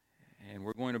And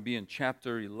we're going to be in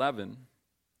chapter 11,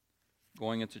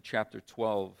 going into chapter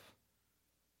 12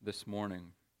 this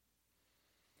morning.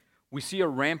 We see a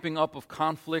ramping up of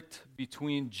conflict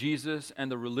between Jesus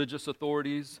and the religious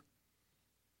authorities.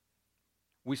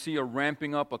 We see a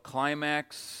ramping up, a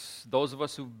climax. Those of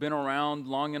us who've been around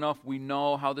long enough, we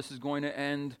know how this is going to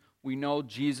end. We know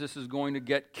Jesus is going to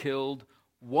get killed.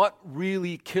 What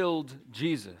really killed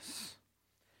Jesus?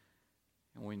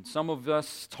 And when some of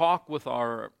us talk with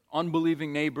our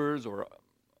unbelieving neighbors or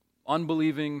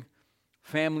unbelieving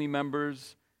family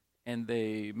members, and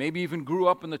they maybe even grew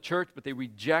up in the church, but they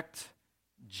reject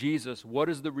Jesus, what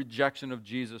is the rejection of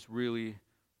Jesus really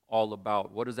all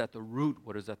about? What is at the root?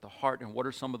 What is at the heart? And what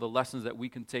are some of the lessons that we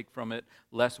can take from it,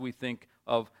 lest we think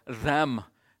of them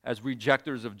as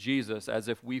rejectors of Jesus, as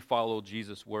if we follow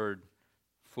Jesus' word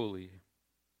fully?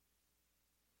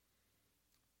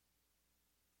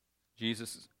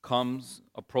 Jesus comes,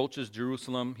 approaches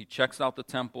Jerusalem, he checks out the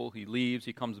temple, he leaves,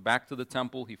 he comes back to the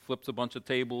temple, he flips a bunch of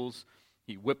tables,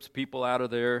 he whips people out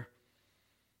of there.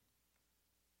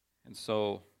 And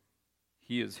so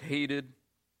he is hated.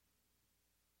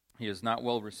 He is not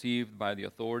well received by the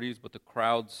authorities, but the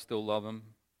crowds still love him.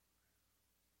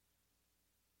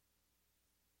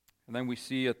 And then we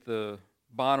see at the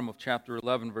bottom of chapter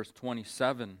 11, verse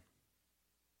 27,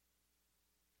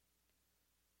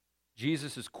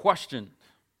 Jesus is questioned.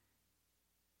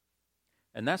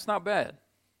 And that's not bad.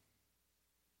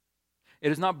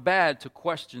 It is not bad to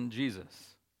question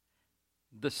Jesus.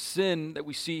 The sin that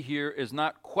we see here is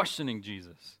not questioning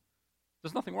Jesus.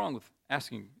 There's nothing wrong with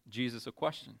asking Jesus a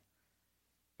question.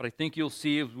 But I think you'll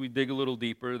see as we dig a little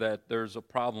deeper that there's a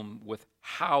problem with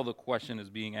how the question is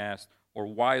being asked or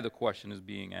why the question is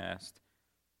being asked.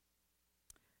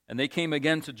 And they came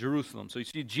again to Jerusalem. So you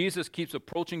see, Jesus keeps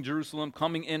approaching Jerusalem,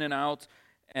 coming in and out.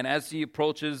 And as he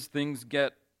approaches, things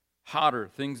get hotter.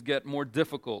 Things get more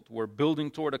difficult. We're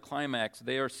building toward a climax.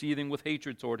 They are seething with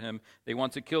hatred toward him. They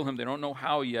want to kill him. They don't know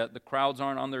how yet. The crowds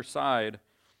aren't on their side.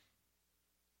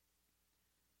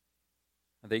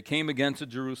 They came again to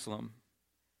Jerusalem.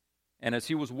 And as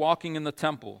he was walking in the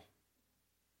temple,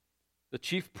 the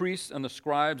chief priests and the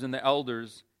scribes and the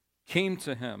elders came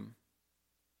to him.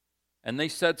 And they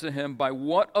said to him, "By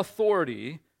what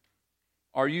authority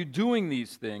are you doing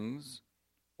these things?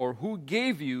 Or who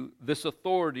gave you this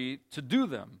authority to do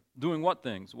them?" Doing what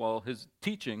things? Well, his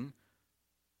teaching,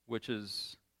 which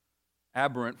is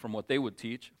aberrant from what they would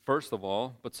teach, first of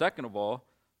all. But second of all,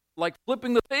 like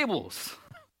flipping the tables.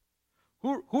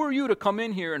 Who are you to come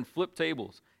in here and flip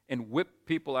tables and whip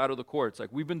people out of the courts?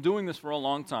 Like, we've been doing this for a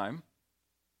long time.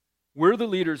 We're the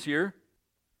leaders here.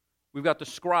 We've got the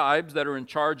scribes that are in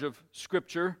charge of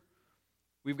Scripture.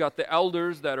 We've got the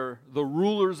elders that are the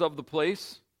rulers of the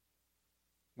place.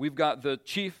 We've got the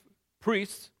chief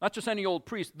priests, not just any old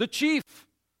priest, the chief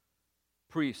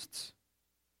priests.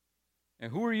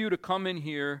 And who are you to come in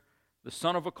here, the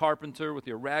son of a carpenter, with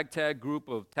your ragtag group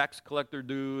of tax collector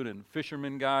dude and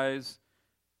fisherman guys,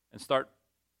 and start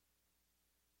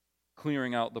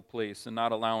clearing out the place and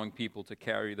not allowing people to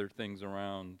carry their things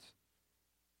around?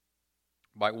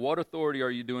 By what authority are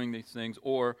you doing these things,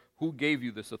 or who gave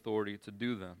you this authority to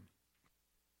do them?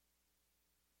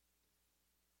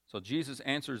 So Jesus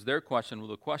answers their question with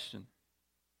a question,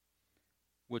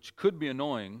 which could be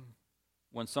annoying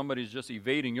when somebody's just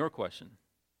evading your question,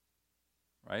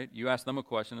 right? You ask them a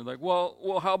question, they're like,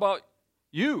 well, how about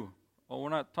you? Well, we're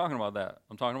not talking about that.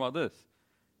 I'm talking about this.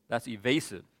 That's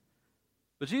evasive.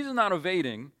 But Jesus is not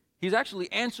evading. He's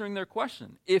actually answering their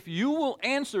question. If you will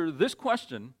answer this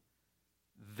question,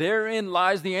 therein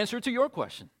lies the answer to your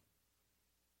question.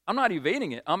 I'm not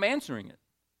evading it. I'm answering it.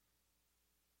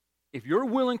 If you're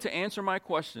willing to answer my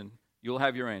question, you'll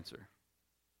have your answer.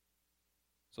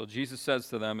 So Jesus says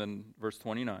to them in verse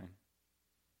 29,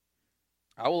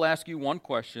 "I will ask you one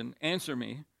question, answer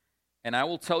me, and I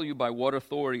will tell you by what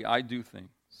authority I do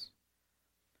things.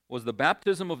 Was the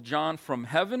baptism of John from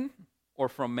heaven or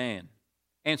from man?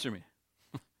 Answer me."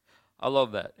 I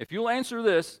love that. If you'll answer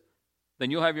this,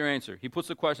 then you'll have your answer. He puts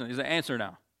the question, he's an answer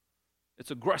now.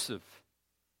 It's aggressive.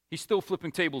 He's still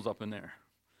flipping tables up in there.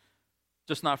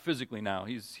 Just not physically now.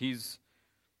 He's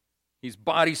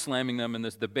body slamming them in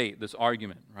this debate, this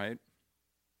argument, right?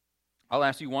 I'll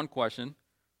ask you one question.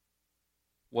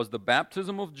 Was the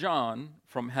baptism of John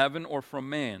from heaven or from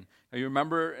man? Now, you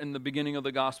remember in the beginning of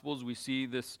the Gospels, we see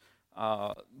this,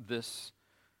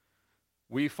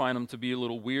 we find him to be a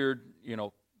little weird,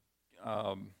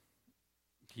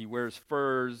 he wears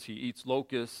furs, he eats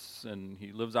locusts, and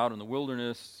he lives out in the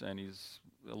wilderness, and he's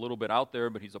a little bit out there,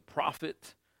 but he's a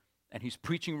prophet, and he's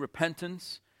preaching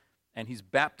repentance, and he's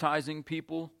baptizing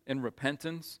people in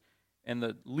repentance. And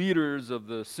the leaders of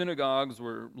the synagogues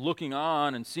were looking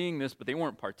on and seeing this, but they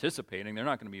weren't participating. They're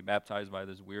not going to be baptized by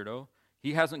this weirdo.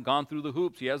 He hasn't gone through the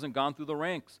hoops. He hasn't gone through the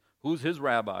ranks. Who's his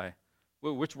rabbi?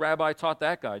 Well, which rabbi taught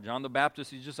that guy? John the Baptist,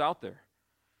 he's just out there.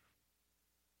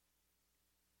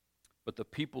 But the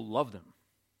people loved him.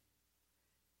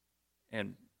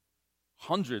 And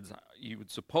hundreds, you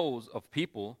would suppose, of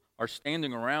people are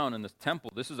standing around in this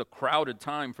temple. This is a crowded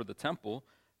time for the temple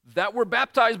that were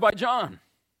baptized by John.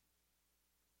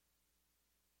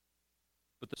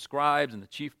 But the scribes and the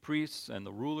chief priests and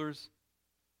the rulers,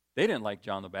 they didn't like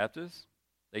John the Baptist.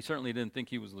 They certainly didn't think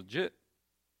he was legit.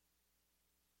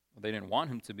 They didn't want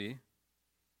him to be.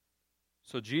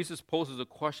 So Jesus poses a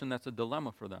question that's a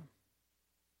dilemma for them.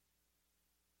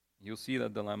 You'll see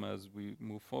that dilemma as we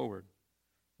move forward.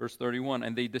 Verse 31,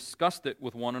 and they discussed it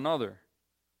with one another.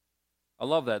 I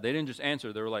love that. They didn't just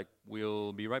answer. They were like,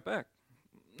 we'll be right back.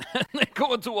 They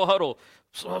go into a huddle.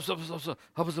 And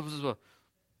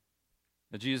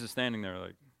Jesus is standing there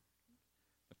like,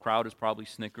 the crowd is probably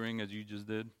snickering as you just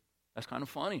did. That's kind of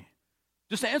funny.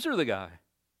 Just answer the guy.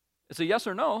 It's a yes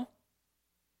or no.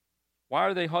 Why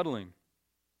are they huddling?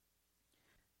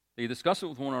 They discuss it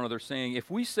with one another, saying,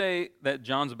 if we say that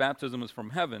John's baptism is from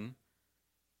heaven,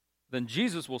 then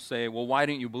Jesus will say, well, why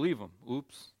didn't you believe him?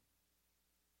 Oops.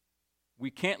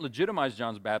 We can't legitimize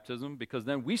John's baptism because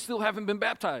then we still haven't been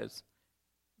baptized,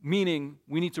 meaning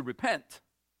we need to repent.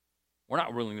 We're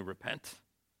not willing to repent.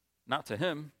 Not to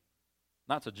him,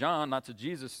 not to John, not to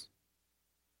Jesus.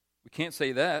 We can't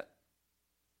say that.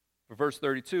 For verse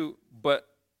 32, but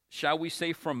shall we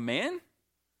say from man?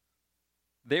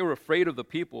 They were afraid of the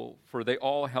people, for they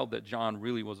all held that John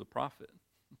really was a prophet.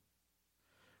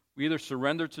 We either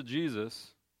surrender to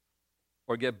Jesus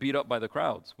or get beat up by the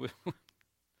crowds.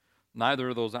 Neither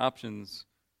of those options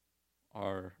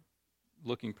are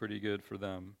looking pretty good for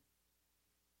them.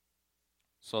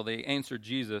 So they answered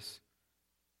Jesus,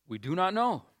 we do not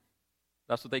know.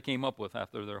 That's what they came up with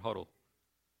after their huddle.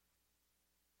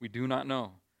 We do not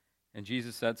know. And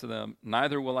Jesus said to them,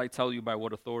 neither will I tell you by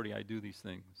what authority I do these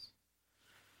things.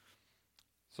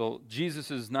 So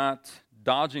Jesus is not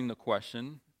dodging the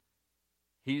question.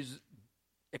 He's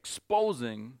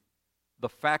exposing the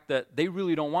fact that they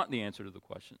really don't want the answer to the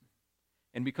question.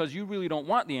 And because you really don't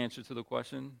want the answer to the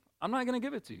question, I'm not going to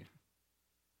give it to you.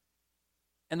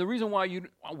 And the reason why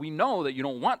we know that you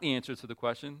don't want the answer to the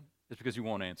question is because you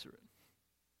won't answer it.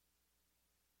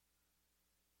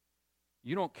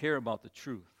 You don't care about the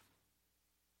truth.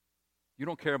 You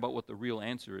don't care about what the real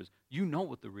answer is. You know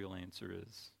what the real answer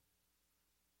is.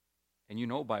 And you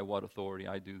know by what authority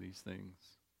I do these things.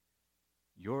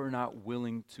 You're not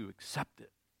willing to accept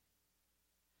it.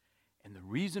 And the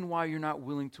reason why you're not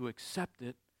willing to accept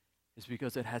it is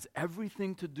because it has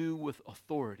everything to do with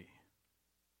authority.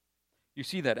 You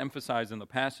see that emphasized in the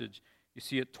passage. You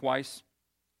see it twice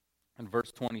in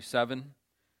verse 27.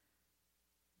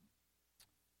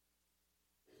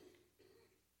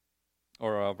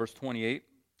 Or verse 28.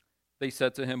 They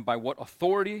said to him, by what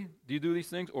authority do you do these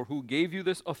things? Or who gave you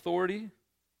this authority?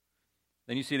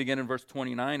 Then you see it again in verse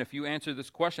 29. If you answer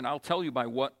this question, I'll tell you by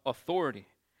what authority.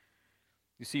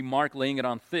 You see Mark laying it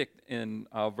on thick in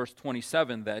verse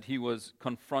 27 that he was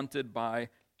confronted by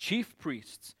chief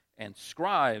priests and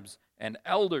scribes and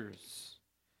elders.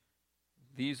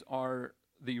 These are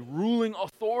the ruling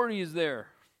authorities there.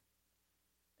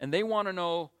 And they want to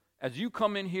know, as you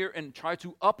come in here and try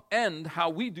to upend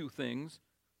how we do things,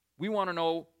 we want to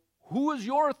know, who is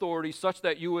your authority such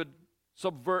that you would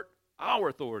subvert our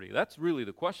authority? That's really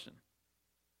the question.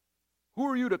 Who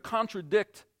are you to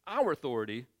contradict our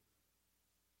authority?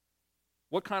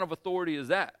 What kind of authority is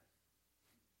that?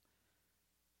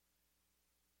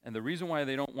 And the reason why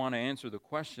they don't want to answer the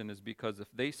question is because if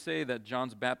they say that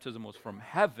John's baptism was from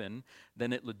heaven,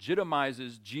 then it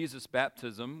legitimizes Jesus'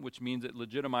 baptism, which means it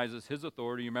legitimizes his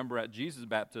authority. You remember at Jesus'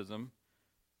 baptism,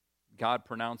 God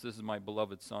pronounced, this is my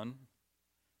beloved son.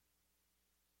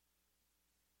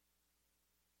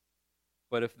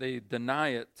 But if they deny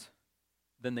it,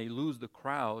 then they lose the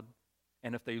crowd.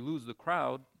 And if they lose the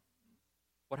crowd,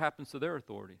 what happens to their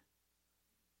authority?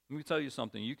 Let me tell you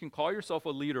something. You can call yourself a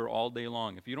leader all day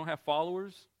long. If you don't have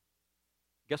followers,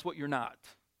 guess what you're not?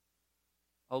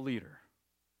 A leader.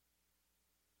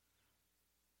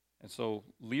 And so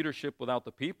leadership without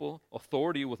the people,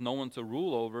 authority with no one to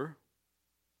rule over,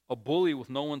 a bully with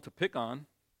no one to pick on,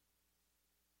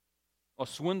 a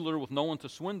swindler with no one to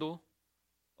swindle,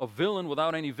 a villain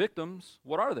without any victims,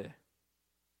 what are they?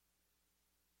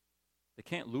 They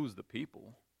can't lose the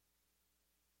people.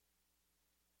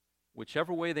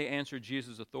 Whichever way they answer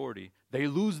Jesus' authority, they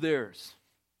lose theirs.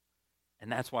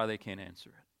 And that's why they can't answer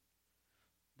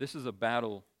it. This is a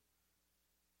battle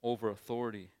over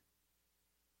authority.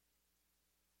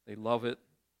 They love it,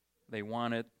 they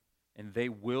want it, and they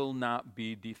will not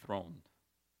be dethroned.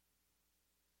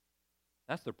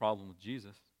 That's their problem with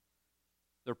Jesus.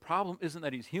 Their problem isn't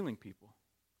that he's healing people.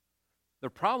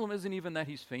 Their problem isn't even that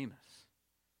he's famous.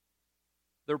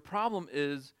 Their problem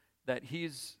is that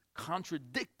he's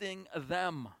contradicting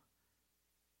them.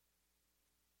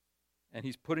 And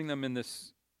he's putting them in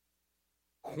this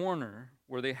corner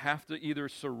where they have to either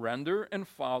surrender and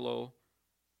follow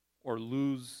or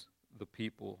lose the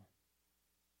people,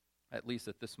 at least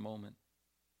at this moment.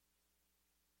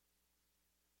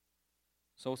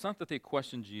 So it's not that they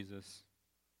question Jesus.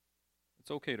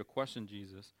 It's okay to question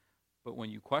Jesus, but when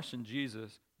you question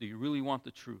Jesus, do you really want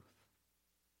the truth?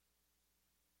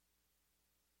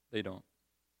 They don't.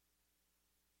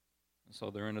 And so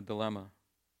they're in a dilemma.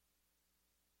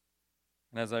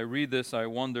 And as I read this, I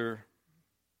wonder,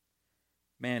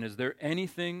 man, is there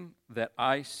anything that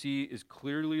I see is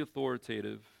clearly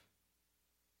authoritative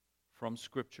from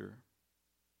Scripture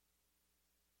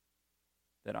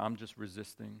that I'm just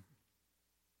resisting?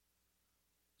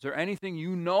 Is there anything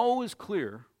you know is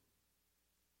clear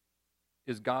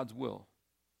is God's will,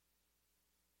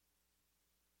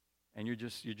 and you're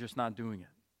just not doing it?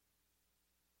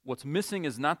 What's missing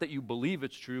is not that you believe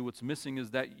it's true. What's missing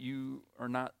is that you are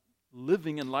not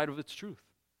living in light of its truth.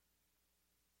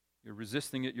 You're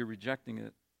resisting it. You're rejecting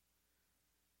it.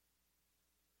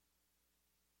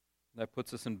 That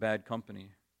puts us in bad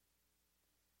company.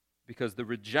 Because the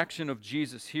rejection of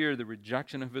Jesus here, the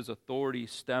rejection of his authority,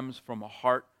 stems from a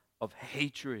heart of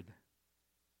hatred.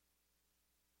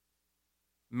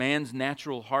 Man's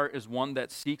natural heart is one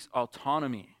that seeks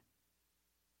autonomy.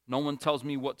 No one tells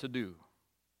me what to do.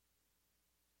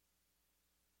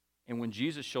 And when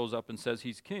Jesus shows up and says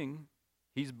he's king,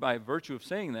 he's by virtue of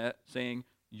saying that, saying,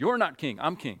 you're not king,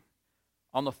 I'm king.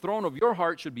 On the throne of your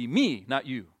heart should be me, not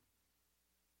you.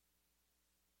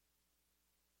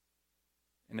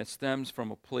 And it stems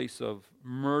from a place of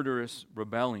murderous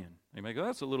rebellion. You may go,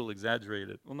 that's a little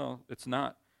exaggerated. Well, no, it's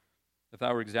not. If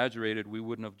that were exaggerated, we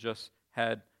wouldn't have just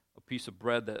had a piece of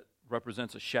bread that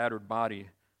represents a shattered body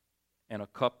and a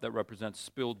cup that represents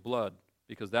spilled blood,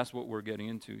 because that's what we're getting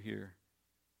into here.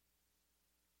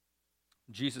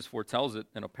 Jesus foretells it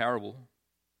in a parable.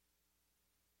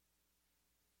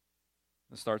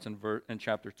 It starts in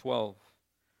chapter 12.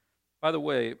 By the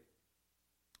way,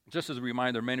 just as a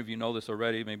reminder, many of you know this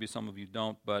already, maybe some of you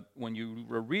don't, but when you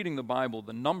were reading the Bible,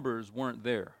 the numbers weren't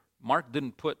there. Mark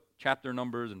didn't put chapter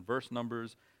numbers and verse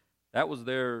numbers. That was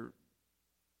there,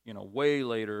 way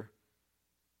later,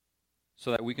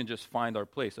 so that we can just find our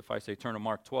place. If I say turn to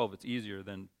Mark 12, it's easier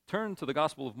than turn to the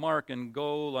Gospel of Mark and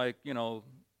go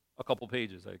a couple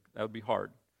pages. That would be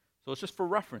hard. So it's just for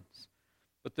reference.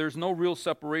 But there's no real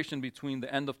separation between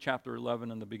the end of chapter 11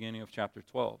 and the beginning of chapter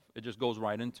 12. It just goes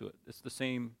right into it. It's the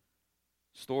same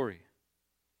story.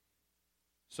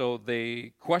 So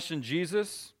they question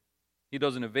Jesus. He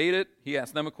doesn't evade it. He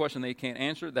asks them a question they can't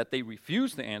answer, that they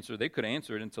refuse to answer. They could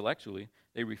answer it intellectually.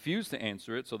 They refuse to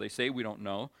answer it, so they say, we don't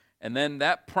know. And then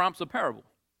that prompts a parable.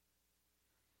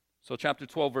 So chapter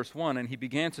 12, verse 1, and he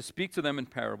began to speak to them in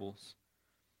parables.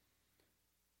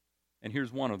 And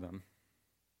here's one of them.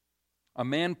 A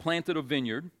man planted a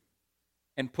vineyard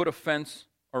and put a fence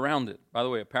around it. By the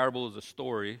way, a parable is a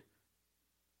story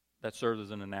that serves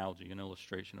as an analogy, an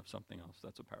illustration of something else.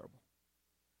 That's a parable.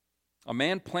 A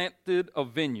man planted a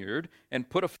vineyard and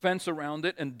put a fence around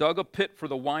it and dug a pit for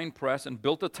the winepress and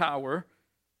built a tower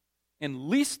and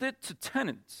leased it to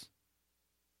tenants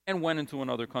and went into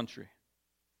another country.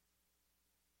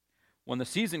 When the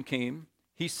season came,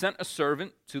 he sent a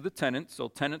servant to the tenants. So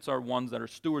tenants are ones that are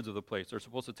stewards of the place. They're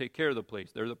supposed to take care of the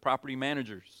place. They're the property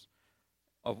managers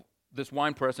of this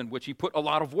wine press, in which he put a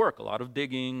lot of work, a lot of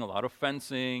digging, a lot of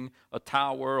fencing, a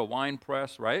tower, a wine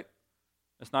press, right?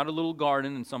 It's not a little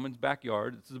garden in someone's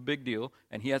backyard. This is a big deal.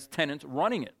 And he has tenants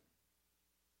running it.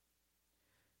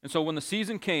 And so when the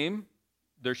season came,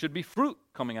 there should be fruit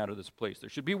coming out of this place. There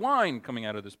should be wine coming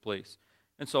out of this place.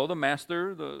 And so the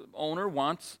master, the owner,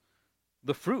 wants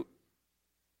the fruit.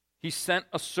 He sent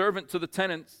a servant to the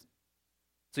tenants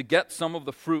to get some of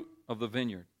the fruit of the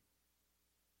vineyard.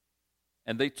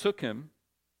 And they took him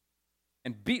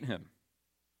and beat him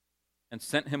and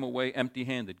sent him away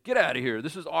empty-handed. Get out of here.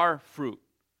 This is our fruit.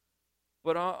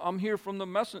 But I'm here from the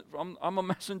messenger. I'm a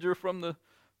messenger from the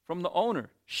owner.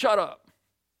 Shut up.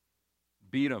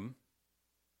 Beat him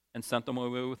and sent them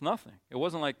away with nothing. It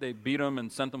wasn't like they beat him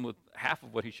and sent him with half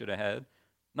of what he should have had.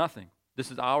 Nothing.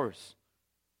 This is ours.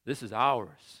 This is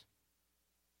ours.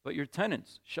 But your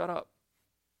tenants, shut up.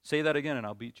 Say that again and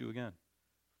I'll beat you again.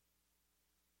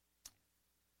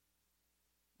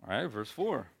 right, verse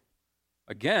 4.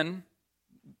 Again,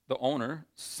 the owner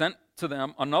sent to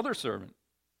them another servant.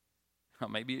 Now,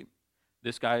 maybe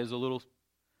this guy is a little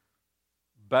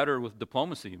better with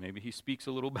diplomacy. Maybe he speaks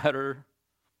a little better.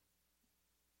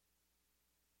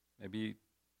 Maybe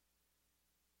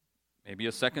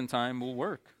a second time will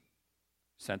work.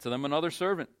 Sent to them another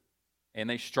servant, and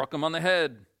they struck him on the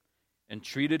head and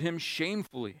treated him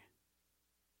shamefully.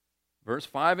 Verse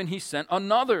 5, and he sent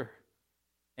another,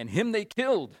 and him they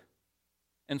killed.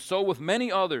 And so with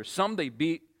many others, some they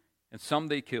beat, and some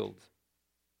they killed.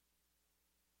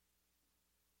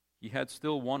 He had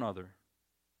still one other,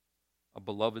 a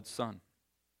beloved son.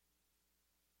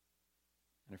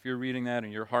 And if you're reading that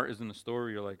and your heart is in the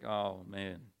story, you're like, oh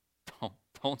man,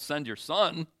 don't send your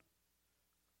son.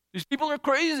 These people are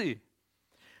crazy.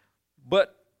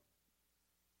 But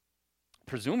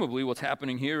presumably what's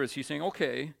happening here is he's saying,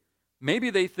 okay, maybe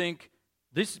they think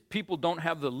these people don't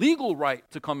have the legal right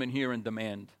to come in here and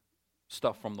demand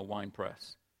stuff from the wine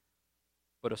press.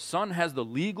 But a son has the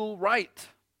legal right.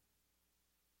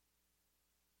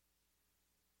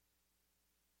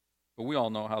 But we all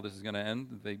know how this is going to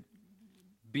end. They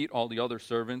beat all the other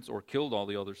servants or killed all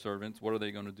the other servants. What are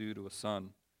they going to do to a son?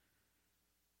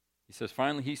 He says,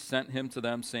 finally he sent him to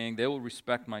them, saying, they will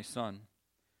respect my son.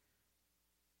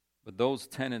 But those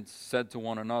tenants said to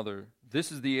one another,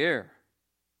 this is the heir.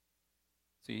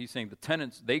 See, he's saying the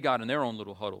tenants, they got in their own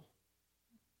little huddle.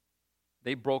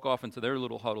 They broke off into their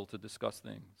little huddle to discuss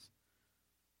things.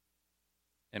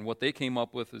 And what they came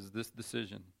up with is this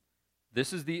decision.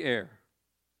 This is the heir.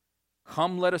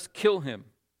 Come, let us kill him,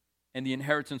 and the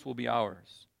inheritance will be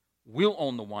ours. We'll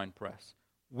own the winepress.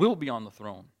 We'll be on the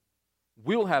throne.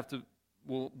 We'll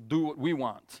do what we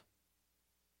want.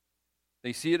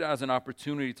 They see it as an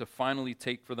opportunity to finally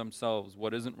take for themselves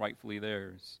what isn't rightfully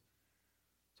theirs.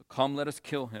 So come, let us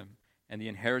kill him, and the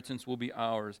inheritance will be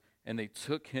ours. And they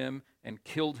took him and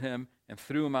killed him and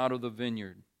threw him out of the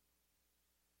vineyard.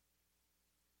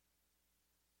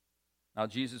 Now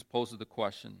Jesus poses the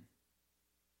question,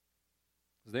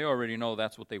 because they already know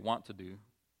that's what they want to do.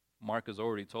 Mark has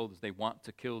already told us they want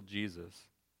to kill Jesus.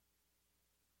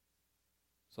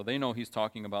 So they know he's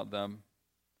talking about them.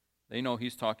 They know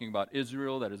he's talking about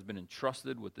Israel that has been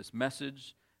entrusted with this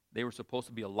message. They were supposed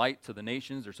to be a light to the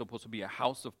nations. They're supposed to be a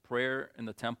house of prayer in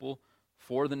the temple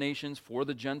for the nations, for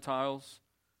the Gentiles.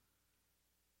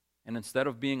 And instead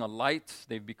of being a light,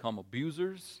 they've become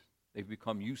abusers. They've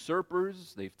become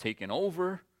usurpers. They've taken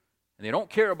over. And they don't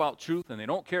care about truth, and they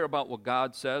don't care about what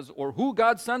God says or who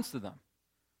God sends to them.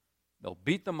 They'll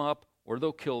beat them up or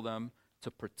they'll kill them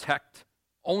to protect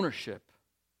ownership.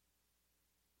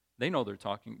 They know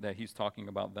that he's talking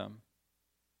about them.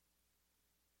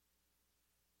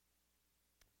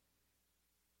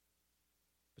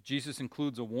 But Jesus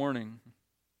includes a warning.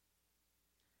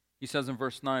 He says in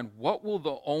verse 9, what will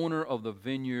the owner of the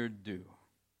vineyard do?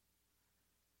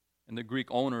 And the Greek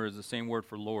owner is the same word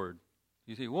for Lord.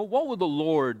 You say, well, what will the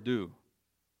Lord do?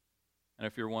 And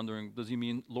if you're wondering, does he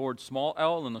mean Lord small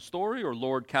L in the story or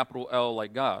Lord capital L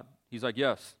like God? He's like,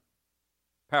 yes,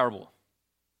 parable.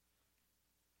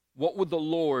 What would the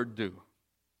Lord do?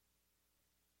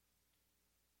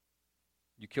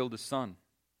 You killed his son.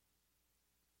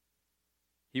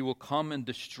 He will come and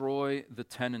destroy the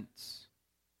tenants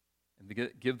and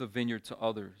give the vineyard to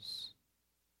others.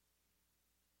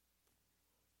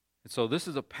 And so this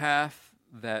is a path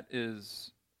that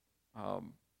is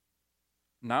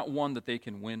not one that they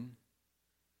can win.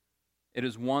 It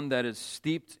is one that is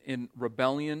steeped in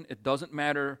rebellion. It doesn't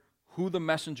matter who the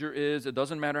messenger is. It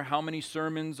doesn't matter how many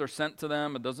sermons are sent to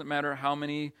them. It doesn't matter how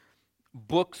many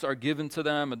books are given to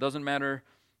them. It doesn't matter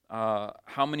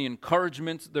how many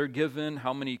encouragements they're given,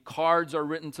 how many cards are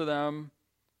written to them.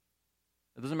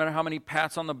 It doesn't matter how many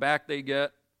pats on the back they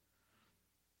get.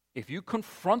 If you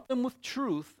confront them with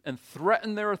truth and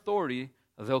threaten their authority,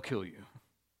 they'll kill you.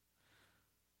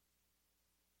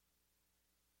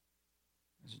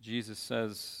 As Jesus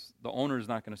says, the owner is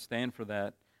not going to stand for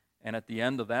that. And at the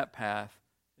end of that path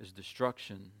is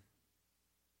destruction.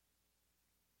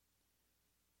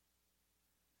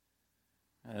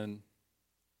 And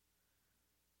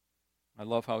I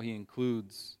love how he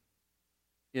includes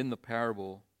in the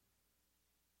parable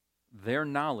their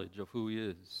knowledge of who he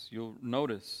is. You'll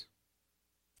notice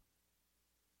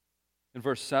in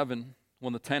verse 7,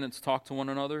 when the tenants talk to one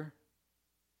another,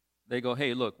 they go,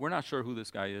 hey, look, we're not sure who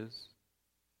this guy is,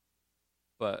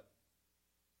 but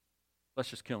let's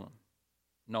just kill him.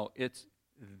 No,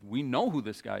 we know who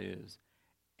this guy is.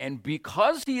 And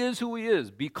because he is who he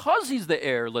is, because he's the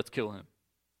heir, let's kill him.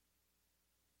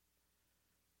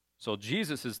 So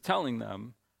Jesus is telling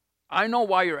them, I know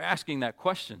why you're asking that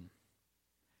question.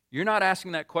 You're not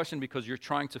asking that question because you're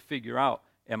trying to figure out,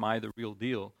 am I the real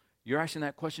deal? You're asking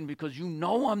that question because you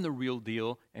know I'm the real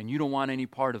deal and you don't want any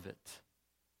part of it.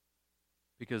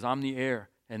 Because I'm the heir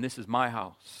and this is my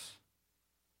house.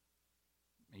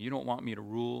 And you don't want me to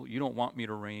rule. You don't want me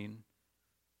to reign.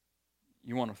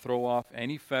 You want to throw off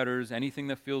any fetters, anything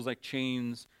that feels like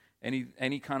chains,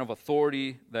 any kind of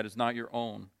authority that is not your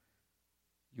own.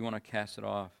 You want to cast it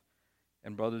off.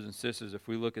 And brothers and sisters, if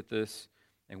we look at this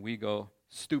and we go,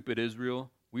 stupid Israel,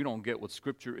 we don't get what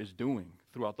Scripture is doing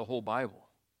throughout the whole Bible.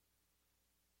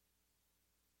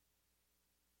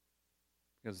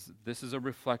 Because this is a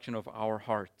reflection of our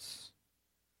hearts.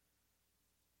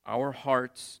 Our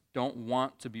hearts don't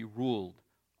want to be ruled.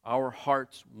 Our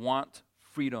hearts want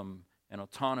freedom and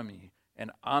autonomy,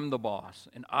 and I'm the boss,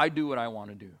 and I do what I want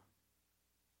to do.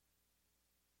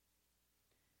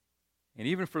 And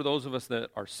even for those of us that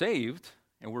are saved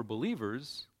and we're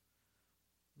believers,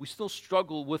 we still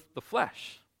struggle with the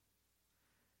flesh.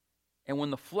 And when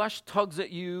the flesh tugs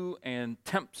at you and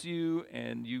tempts you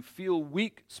and you feel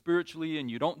weak spiritually and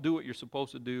you don't do what you're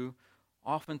supposed to do,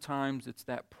 oftentimes it's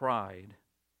that pride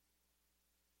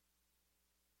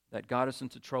that got us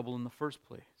into trouble in the first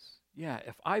place. Yeah,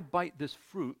 if I bite this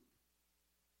fruit,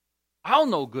 I'll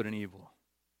know good and evil.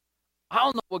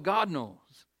 I'll know what God knows.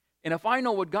 And if I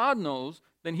know what God knows,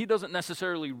 then He doesn't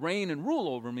necessarily reign and rule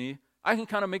over me. I can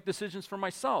kind of make decisions for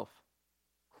myself.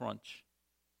 Crunch.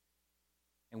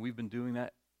 And we've been doing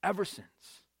that ever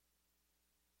since.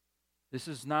 This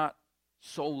is not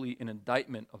solely an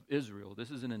indictment of Israel.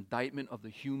 This is an indictment of the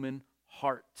human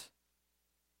heart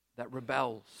that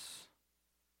rebels.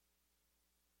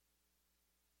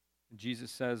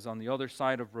 Jesus says on the other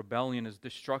side of rebellion is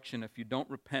destruction if you don't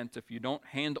repent, if you don't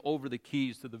hand over the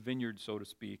keys to the vineyard, so to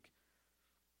speak.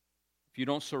 If you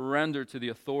don't surrender to the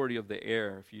authority of the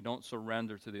heir, if you don't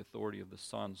surrender to the authority of the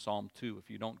Son, Psalm 2, if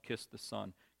you don't kiss the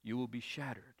Son, you will be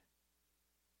shattered.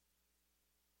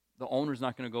 The owner's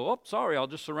not going to go, oh, sorry, I'll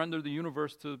just surrender the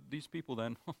universe to these people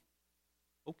then.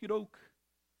 Okie doke.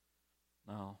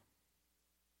 No.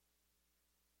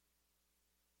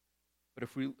 But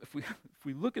if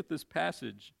we look at this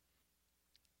passage,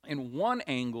 in one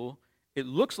angle, it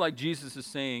looks like Jesus is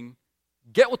saying,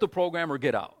 get with the program or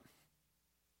get out.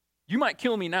 You might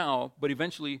kill me now, but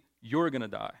eventually you're going to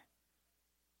die.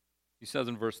 He says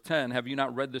in verse 10, have you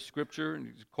not read this scripture? And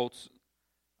he quotes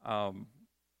Psalm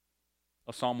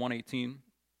 118.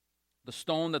 The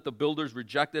stone that the builders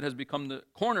rejected has become the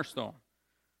cornerstone.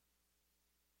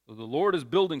 So the Lord is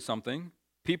building something.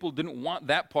 People didn't want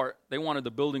that part. They wanted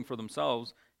the building for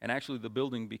themselves. And actually the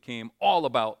building became all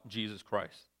about Jesus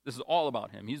Christ. This is all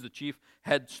about Him. He's the chief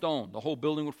head stone. The whole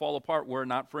building would fall apart were it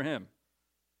not for Him.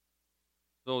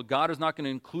 So God is not going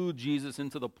to include Jesus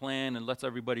into the plan and lets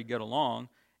everybody get along.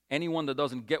 Anyone that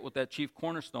doesn't get with that chief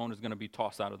cornerstone is going to be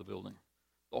tossed out of the building.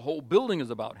 The whole building is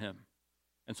about Him.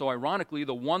 And so ironically,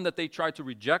 the one that they tried to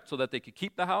reject so that they could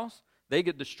keep the house, they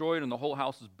get destroyed and the whole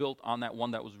house is built on that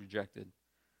one that was rejected.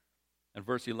 And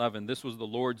verse 11, this was the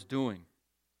Lord's doing,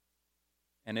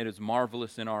 and it is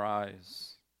marvelous in our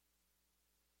eyes.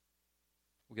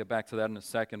 We'll get back to that in a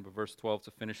second, but verse 12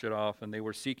 to finish it off. And they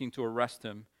were seeking to arrest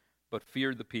Him, but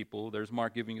feared the people. There's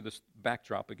Mark giving you this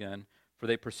backdrop again. For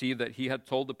they perceived that He had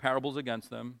told the parables against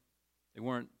them. They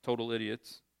weren't total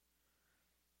idiots.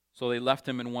 So they left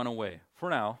Him and went away. For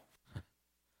now.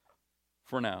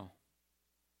 For now.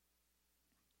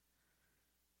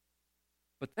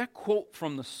 But that quote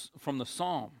from the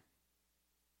psalm,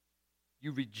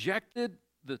 you rejected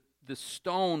the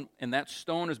stone, and that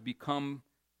stone has become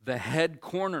the head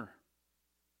corner,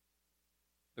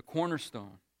 the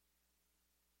cornerstone.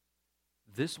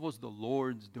 This was the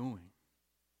Lord's doing.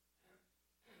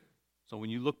 So when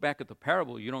you look back at the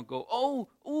parable, you don't go, oh,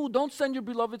 don't send your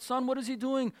beloved son. What is he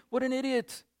doing? What an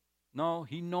idiot. No,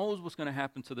 He knows what's going to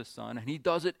happen to the son, and He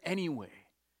does it anyway.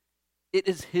 It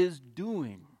is His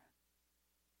doing.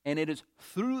 And it is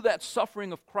through that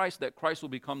suffering of Christ that Christ will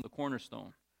become the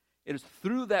cornerstone. It is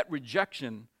through that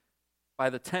rejection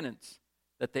by the tenants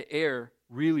that the heir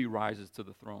really rises to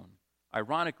the throne.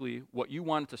 Ironically, what you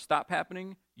wanted to stop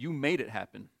happening, you made it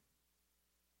happen.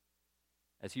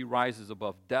 As He rises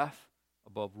above death,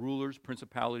 above rulers,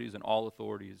 principalities, and all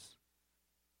authorities,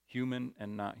 human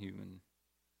and not human,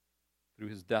 through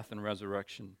His death and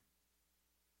resurrection.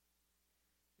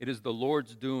 It is the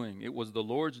Lord's doing. It was the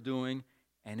Lord's doing,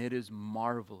 and it is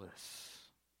marvelous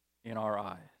in our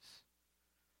eyes.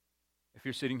 If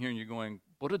you're sitting here and you're going,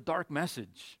 what a dark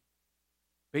message.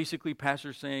 Basically,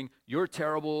 pastor's saying, you're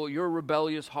terrible, you're a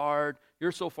rebellious heart,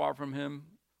 you're so far from Him.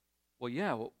 Well,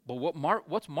 yeah, but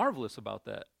what's marvelous about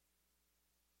that?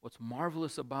 What's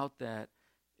marvelous about that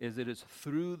is it is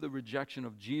through the rejection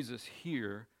of Jesus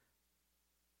here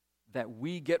that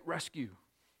we get rescue.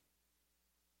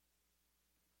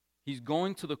 He's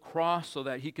going to the cross so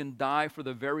that he can die for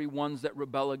the very ones that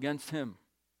rebel against him.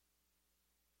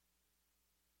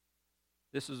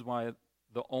 This is why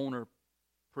the owner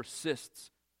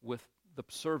persists with the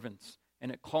servants,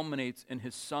 and it culminates in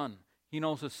his son. He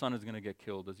knows his son is going to get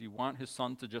killed. Does he want his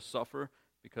son to just suffer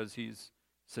because he's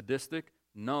sadistic?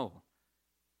 No.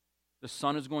 The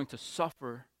son is going to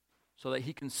suffer so that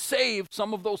he can save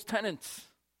some of those tenants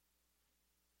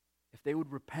if they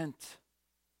would repent.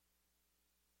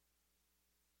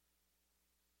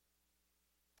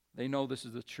 They know this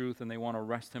is the truth and they want to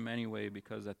arrest him anyway,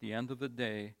 because at the end of the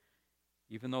day,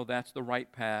 even though that's the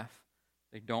right path,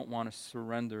 they don't want to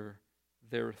surrender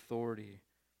their authority.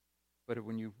 But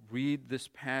when you read this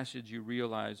passage, you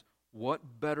realize,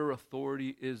 what better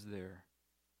authority is there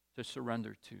to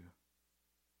surrender to?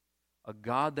 A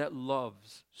God that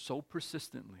loves so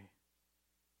persistently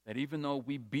that even though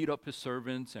we beat up his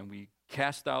servants and we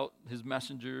cast out his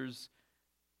messengers,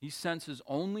 he sends his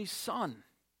only son,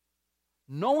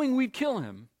 knowing we'd kill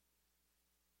him,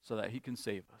 so that he can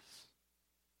save us.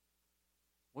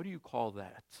 What do you call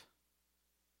that?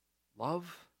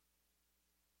 Love?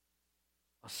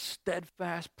 A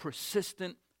steadfast,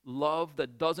 persistent love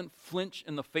that doesn't flinch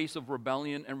in the face of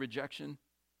rebellion and rejection.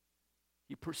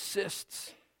 He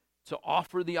persists to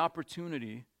offer the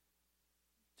opportunity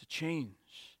to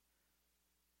change,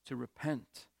 to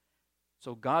repent.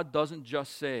 So God doesn't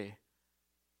just say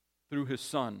through his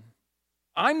son,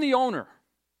 I'm the owner,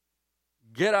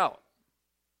 get out.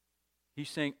 He's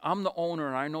saying, I'm the owner,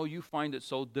 and I know you find it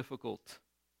so difficult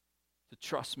to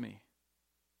trust me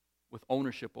with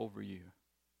ownership over you.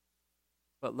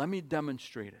 But let me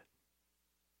demonstrate it.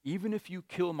 Even if you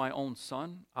kill my own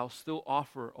son, I'll still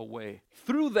offer a way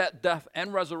through that death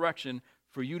and resurrection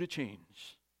for you to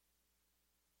change.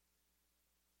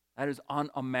 That is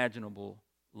unimaginable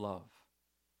love.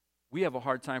 We have a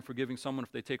hard time forgiving someone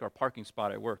if they take our parking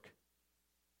spot at work.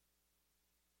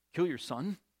 Kill your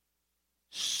son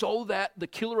so that the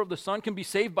killer of the son can be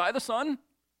saved by the son?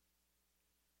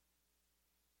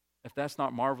 If that's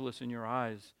not marvelous in your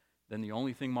eyes, then the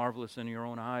only thing marvelous in your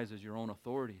own eyes is your own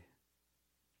authority.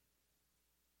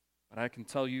 But I can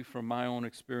tell you from my own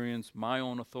experience, my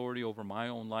own authority over my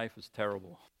own life is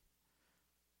terrible.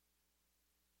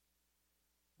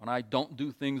 When I don't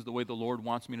do things the way the Lord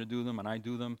wants me to do them, and I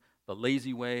do them the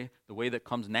lazy way, the way that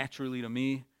comes naturally to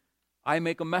me, I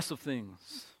make a mess of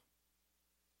things.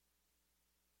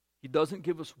 He doesn't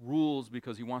give us rules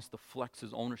because he wants to flex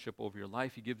his ownership over your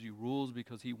life. He gives you rules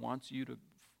because he wants you to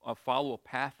follow a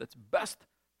path that's best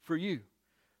for you.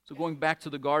 So going back to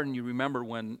the garden, you remember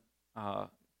when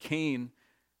Cain,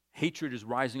 hatred is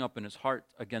rising up in his heart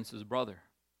against his brother.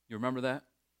 You remember that?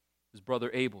 His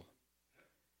brother Abel.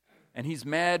 And he's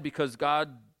mad because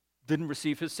God didn't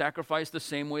receive his sacrifice the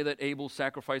same way that Abel's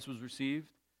sacrifice was received.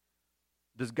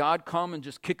 Does God come and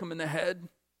just kick him in the head?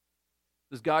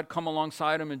 Does God come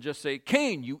alongside him and just say,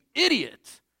 Cain, you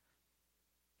idiot?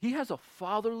 He has a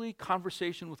fatherly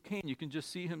conversation with Cain. You can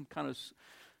just see him kind of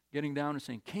getting down and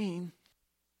saying, Cain,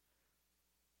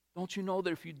 don't you know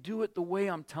that if you do it the way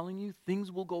I'm telling you,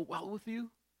 things will go well with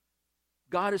you?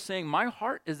 God is saying, my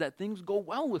heart is that things go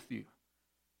well with you.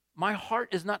 My heart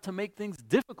is not to make things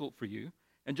difficult for you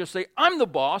and just say, I'm the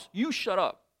boss, you shut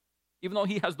up. Even though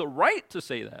he has the right to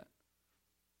say that.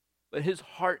 But his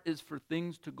heart is for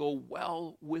things to go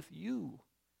well with you.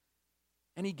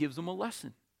 And he gives them a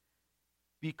lesson.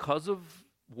 Because of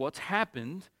what's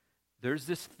happened, there's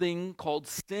this thing called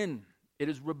sin. It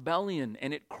is rebellion,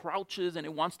 and it crouches, and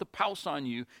it wants to pounce on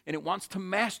you, and it wants to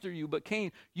master you. But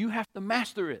Cain, you have to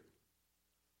master it.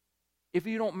 If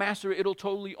you don't master it, it'll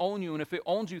totally own you, and if it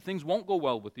owns you, things won't go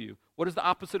well with you. What is the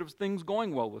opposite of things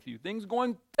going well with you? Things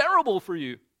going terrible for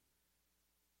you.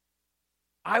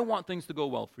 I want things to go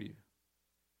well for you.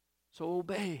 So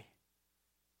obey.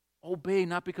 Obey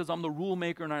not because I'm the rule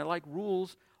maker and I like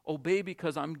rules. Obey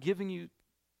because I'm giving you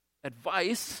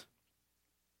advice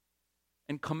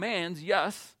and commands,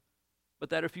 yes,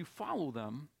 but that if you follow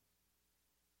them,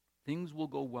 things will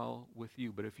go well with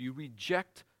you. But if you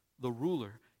reject the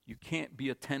ruler, you can't be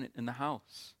a tenant in the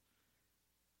house.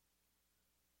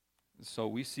 So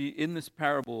we see in this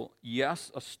parable,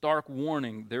 yes, a stark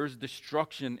warning. There's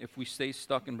destruction if we stay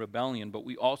stuck in rebellion, but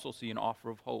we also see an offer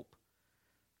of hope.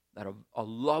 That a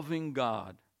loving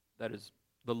God, that is,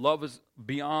 the love is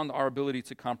beyond our ability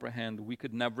to comprehend. We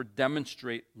could never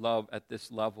demonstrate love at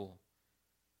this level.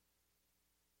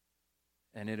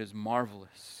 And it is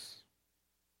marvelous.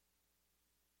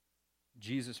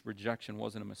 Jesus' rejection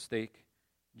wasn't a mistake.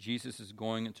 Jesus is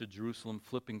going into Jerusalem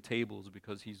flipping tables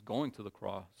because he's going to the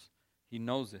cross. He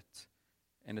knows it,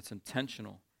 and it's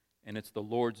intentional, and it's the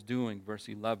Lord's doing. Verse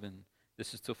 11,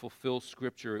 this is to fulfill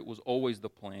Scripture. It was always the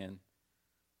plan.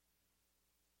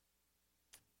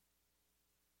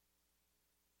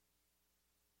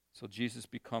 So Jesus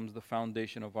becomes the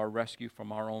foundation of our rescue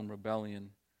from our own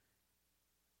rebellion.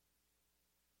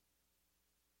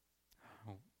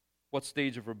 What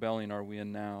stage of rebellion are we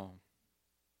in now?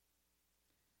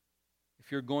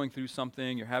 If you're going through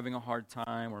something, you're having a hard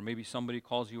time, or maybe somebody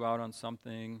calls you out on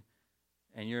something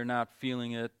and you're not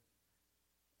feeling it,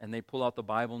 and they pull out the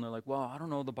Bible and they're like, well, I don't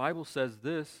know, the Bible says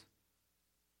this.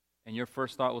 And your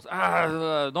first thought was,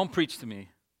 don't preach to me.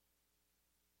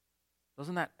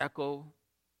 Doesn't that echo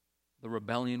the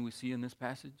rebellion we see in this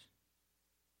passage?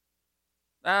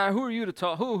 Who are you to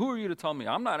tell? Who are you to tell me?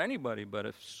 I'm not anybody, but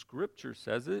if Scripture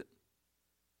says it,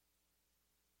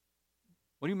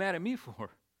 what are you mad at me for?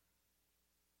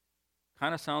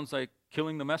 Kind of sounds like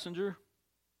killing the messenger.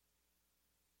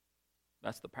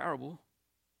 That's the parable.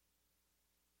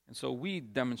 And so we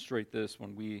demonstrate this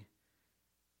when we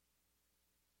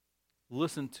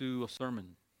listen to a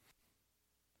sermon.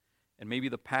 And maybe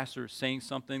the pastor is saying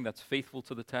something that's faithful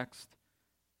to the text.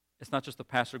 It's not just the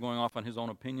pastor going off on his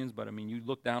own opinions, but I mean, you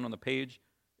look down on the page,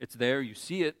 it's there, you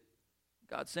see it,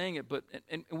 God's saying it, but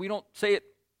and we don't say it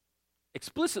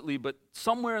explicitly, but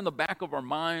somewhere in the back of our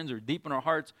minds or deep in our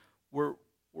hearts, we're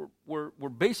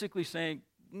basically saying,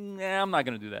 nah, I'm not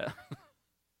going to do that.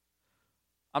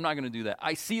 I'm not going to do that.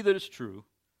 I see that it's true.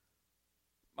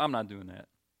 I'm not doing that.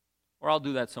 Or I'll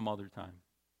do that some other time.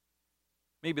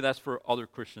 Maybe that's for other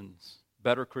Christians,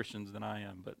 better Christians than I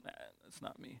am, but that's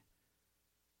not me.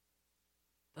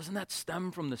 Doesn't that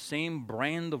stem from the same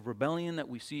brand of rebellion that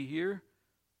we see here?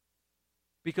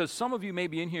 Because some of you may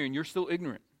be in here and you're still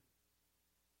ignorant.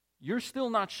 You're still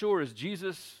not sure, is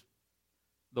Jesus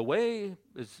the way?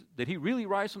 Did he really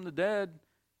rise from the dead?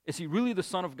 Is he really the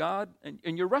Son of God?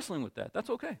 And you're wrestling with that. That's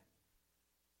okay.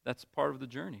 That's part of the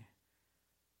journey.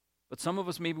 But some of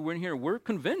us, maybe we're in here, we're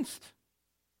convinced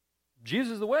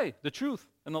Jesus is the way, the truth,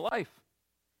 and the life.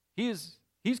 He's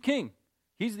king.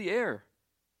 He's the heir.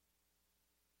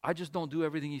 I just don't do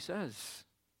everything he says.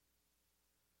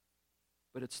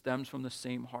 But it stems from the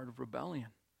same heart of rebellion.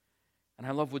 And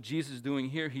I love what Jesus is doing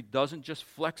here. He doesn't just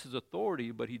flex his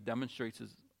authority, but he demonstrates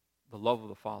the love of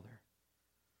the Father.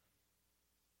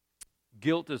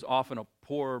 Guilt is often a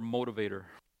poor motivator.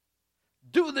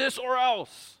 Do this or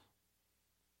else.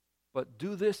 But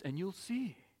do this and you'll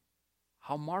see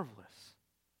how marvelous.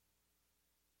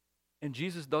 And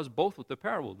Jesus does both with the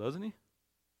parable, doesn't he?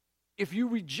 If you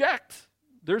reject,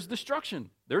 there's destruction.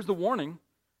 There's the warning.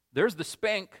 There's the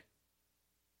spank.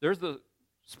 There's the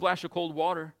splash of cold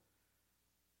water.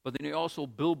 But then he also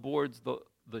billboards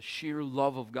the sheer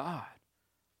love of God.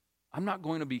 I'm not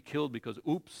going to be killed because,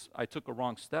 oops, I took a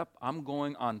wrong step. I'm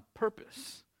going on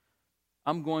purpose.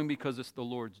 I'm going because it's the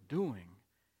Lord's doing.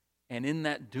 And in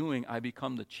that doing, I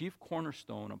become the chief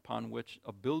cornerstone upon which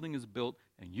a building is built,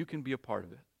 and you can be a part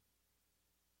of it.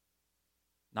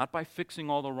 Not by fixing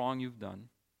all the wrong you've done,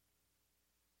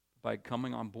 but by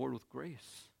coming on board with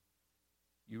grace.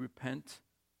 You repent,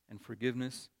 and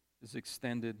forgiveness is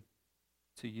extended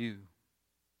to you.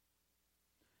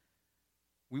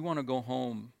 We want to go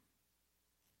home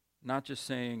not just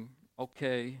saying,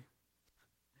 okay,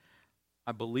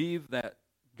 I believe that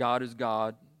God is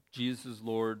God, Jesus is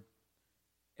Lord,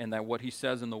 and that what he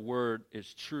says in the Word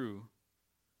is true.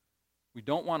 We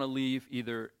don't want to leave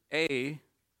either A,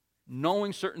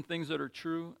 knowing certain things that are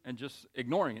true and just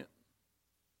ignoring it.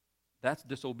 That's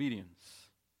disobedience.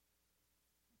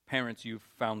 Parents, you've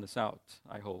found this out,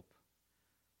 I hope.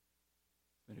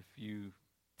 But if you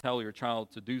tell your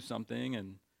child to do something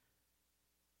and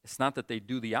it's not that they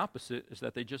do the opposite, it's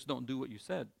that they just don't do what you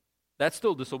said, that's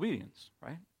still disobedience,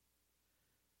 right?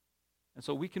 And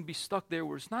so we can be stuck there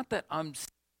where it's not that I'm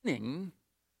sinning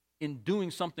in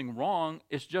doing something wrong,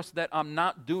 it's just that I'm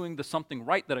not doing the something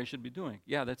right that I should be doing.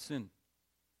 Yeah, that's sin.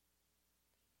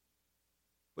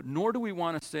 But nor do we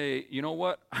want to say, you know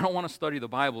what, I don't want to study the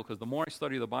Bible because the more I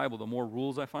study the Bible, the more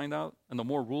rules I find out. And the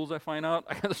more rules I find out,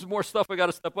 there's more stuff I got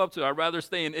to step up to. I'd rather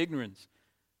stay in ignorance.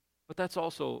 But that's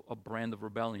also a brand of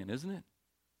rebellion, isn't it?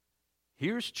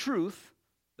 Here's truth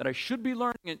that I should be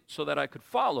learning it so that I could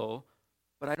follow,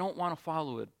 but I don't want to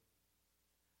follow it.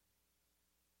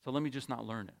 So let me just not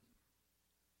learn it.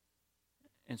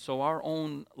 And so our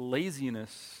own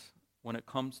laziness when it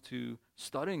comes to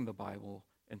studying the Bible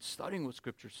and studying what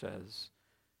Scripture says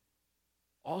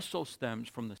also stems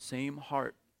from the same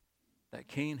heart that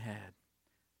Cain had,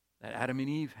 that Adam and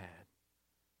Eve had,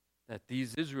 that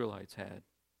these Israelites had.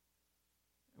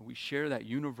 And we share that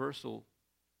universal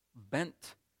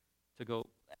bent to go,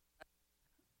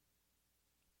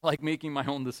 like making my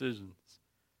own decisions.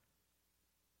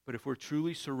 But if we're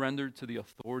truly surrendered to the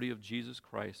authority of Jesus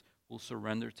Christ, we'll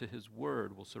surrender to his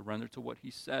word. We'll surrender to what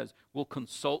he says. We'll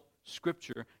consult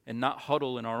Scripture and not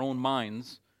huddle in our own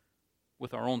minds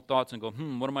with our own thoughts and go,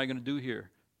 what am I going to do here?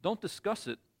 Don't discuss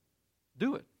it.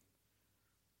 Do it.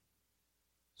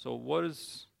 So what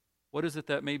is it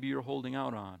that maybe you're holding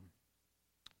out on?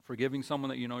 Forgiving someone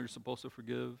that you know you're supposed to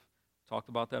forgive. Talked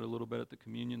about that a little bit at the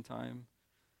communion time.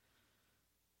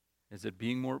 Is it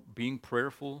being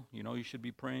prayerful? You know you should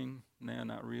be praying. Nah,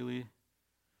 not really.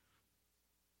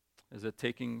 Is it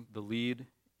taking the lead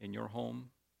in your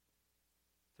home?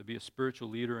 To be a spiritual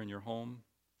leader in your home,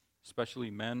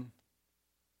 especially men?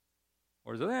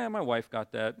 Or is it, my wife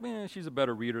got that. She's a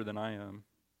better reader than I am.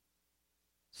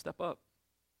 Step up.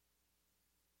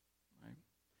 Right?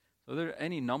 So there are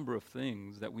any number of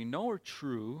things that we know are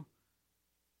true,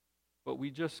 but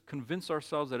we just convince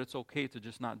ourselves that it's okay to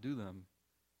just not do them.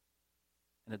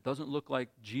 And it doesn't look like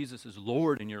Jesus is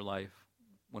Lord in your life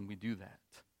when we do that.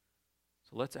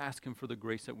 So let's ask him for the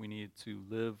grace that we need to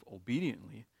live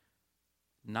obediently,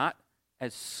 not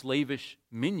as slavish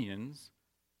minions,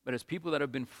 but as people that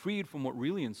have been freed from what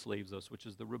really enslaves us, which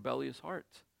is the rebellious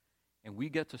heart. And we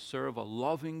get to serve a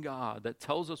loving God that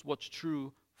tells us what's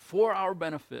true for our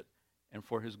benefit and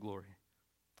for his glory.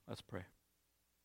 Let's pray.